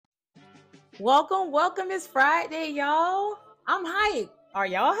Welcome. It's Friday, y'all. I'm hyped. Are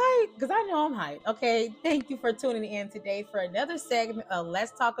y'all hyped? Because I know I'm hyped. Okay, thank you for tuning in today for another segment of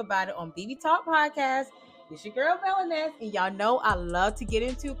Let's Talk About It on BB Talk Podcast. It's your girl, Melaneth, and y'all know I love to get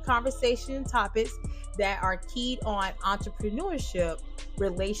into conversation topics that are keyed on entrepreneurship,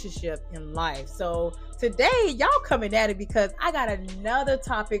 relationship, and life. So today, y'all coming at it because I got another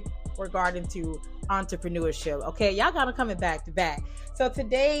topic regarding to entrepreneurship. Okay, y'all gotta coming back to back. So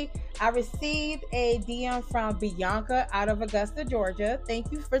today I received a DM from Bianca out of Augusta, Georgia.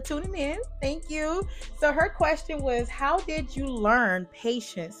 Thank you for tuning in. Thank you. So her question was, how did you learn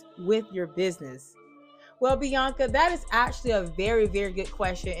patience with your business? Well, Bianca, that is actually a very, very good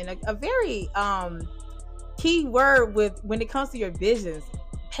question and a very key word with when it comes to your business.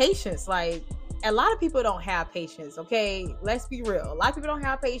 Patience. Like, a lot of people don't have patience. Okay, let's be real. A lot of people don't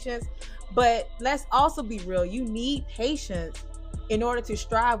have patience, but let's also be real. You need patience in order to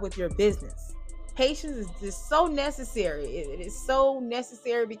strive with your business. Patience is just so necessary. It is so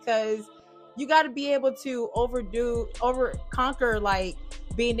necessary because you got to be able to conquer like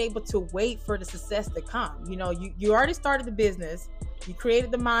being able to wait for the success to come. You know, you already started the business. You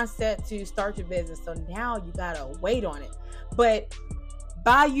created the mindset to start your business. So now you got to wait on it. But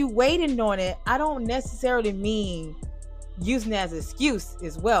by you waiting on it, I don't necessarily mean using it as an excuse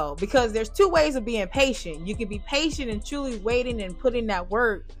as well, because there's two ways of being patient. You can be patient and truly waiting and putting that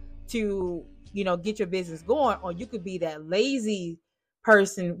work to, get your business going, or you could be that lazy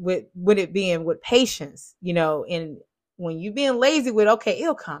person with it being with patience, and when you being lazy with, okay,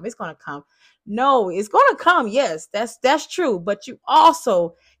 it'll come, it's going to come. No, it's going to come. Yes, that's true. But you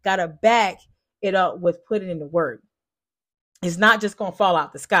also got to back it up with putting in the work. It's not just going to fall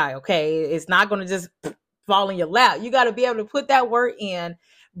out the sky. Okay. It's not going to just fall in your lap. You got to be able to put that work in,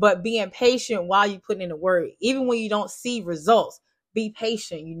 but being patient while you put in the work, even when you don't see results, be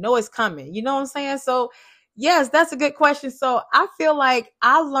patient. It's coming. You know what I'm saying? So yes, that's a good question. So I feel like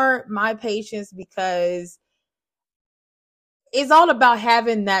I learned my patience because it's all about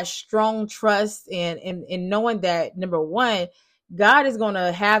having that strong trust and knowing that, number one, God is going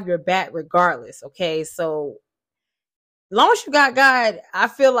to have your back regardless. Okay. So as long as you got God, I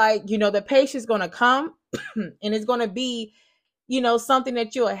feel like, the patience is going to come and it's going to be, something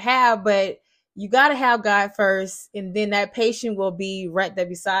that you'll have, but you got to have God first. And then that patience will be right there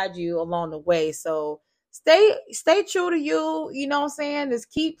beside you along the way. So stay true to you. You know what I'm saying?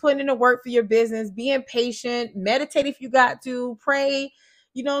 Just keep putting in the work for your business, being patient, meditate if you got to, pray.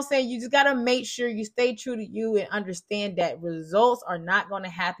 You know what I'm saying? You just got to make sure you stay true to you and understand that results are not going to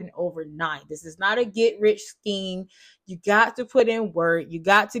happen overnight. This is not a get rich scheme. You got to put in work. You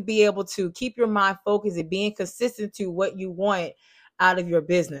got to be able to keep your mind focused and being consistent to what you want out of your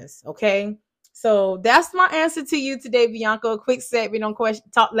business. Okay. So that's my answer to you today, Bianca. A quick segment on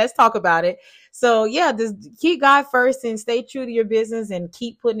let's talk about it. So yeah, just keep God first and stay true to your business and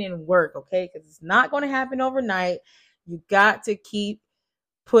keep putting in work. Okay. Because it's not going to happen overnight. You got to keep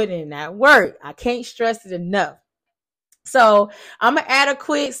putting in that work. I can't stress it enough. So I'm going to add a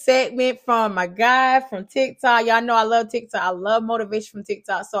quick segment from my guy from TikTok. Y'all know I love TikTok. I love motivation from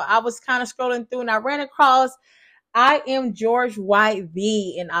TikTok. So I was kind of scrolling through and I ran across I Am George White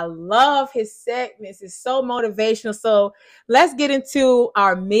V, and I love his segments. It's so motivational. So let's get into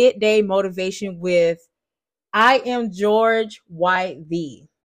our midday motivation with I Am George White V.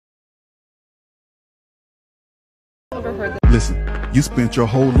 Listen, you spent your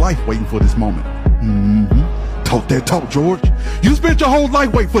whole life waiting for this moment. Talk that talk, George. You spent your whole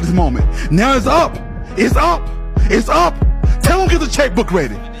life waiting for this moment. Now it's up. It's up. It's up. Tell them get the checkbook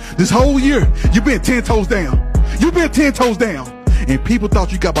ready. This whole year, you've been 10 toes down. You've been 10 toes down. And people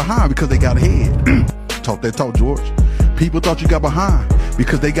thought you got behind because they got ahead. Talk that talk, George. People thought you got behind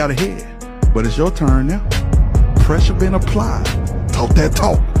because they got ahead. But it's your turn now. Pressure been applied. Talk that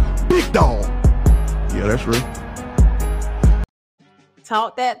talk. Big dog. Yeah, that's real.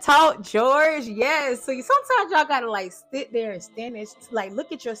 Talk that talk, George. Yes. So sometimes y'all gotta like sit there and stand there, like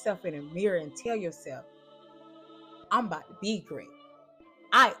look at yourself in a mirror and tell yourself, I'm about to be great.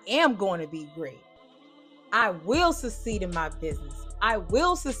 I am going to be great. I will succeed in my business. I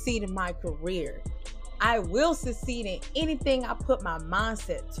will succeed in my career. I will succeed in anything I put my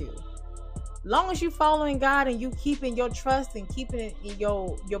mindset to. Long as you following God and you keeping your trust and keeping it in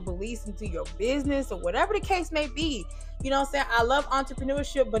your beliefs into your business or whatever the case may be. You know what I'm saying? I love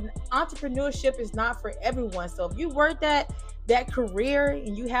entrepreneurship, but entrepreneurship is not for everyone. So if you work that career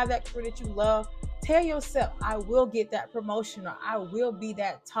and you have that career that you love, tell yourself, I will get that promotion, or I will be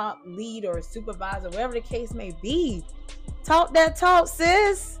that top lead or supervisor, whatever the case may be. Talk that talk,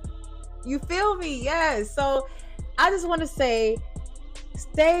 sis. You feel me? Yes. So I just want to say,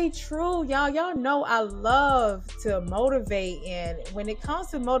 Stay true, y'all. Y'all know I love to motivate. And when it comes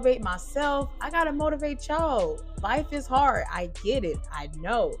to motivate myself, I got to motivate y'all. Life is hard. I get it. I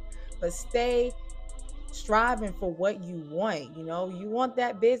know. But stay striving for what you want. You know, you want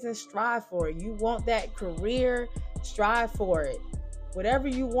that business, strive for it. You want that career, strive for it. Whatever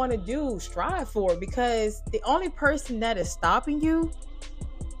you want to do, strive for it, because the only person that is stopping you,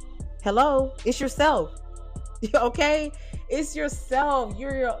 hello, it's yourself. Okay? It's yourself.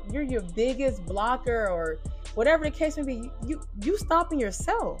 You're your biggest blocker, or whatever the case may be. You stopping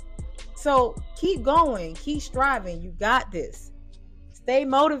yourself. So keep going, keep striving. You got this. Stay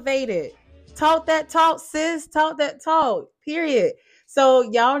motivated. Talk that talk, sis. Talk that talk. Period. So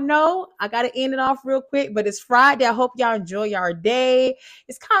y'all know I got to end it off real quick, but it's Friday. I hope y'all enjoy your day.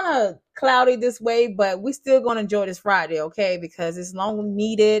 It's kind of cloudy this way, but we still going to enjoy this Friday, okay? Because it's long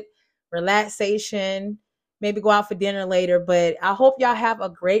needed relaxation. Maybe go out for dinner later, but I hope y'all have a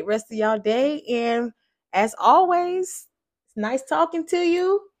great rest of y'all day. And as always, it's nice talking to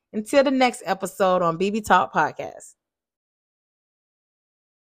you. Until the next episode on BB Talk Podcast.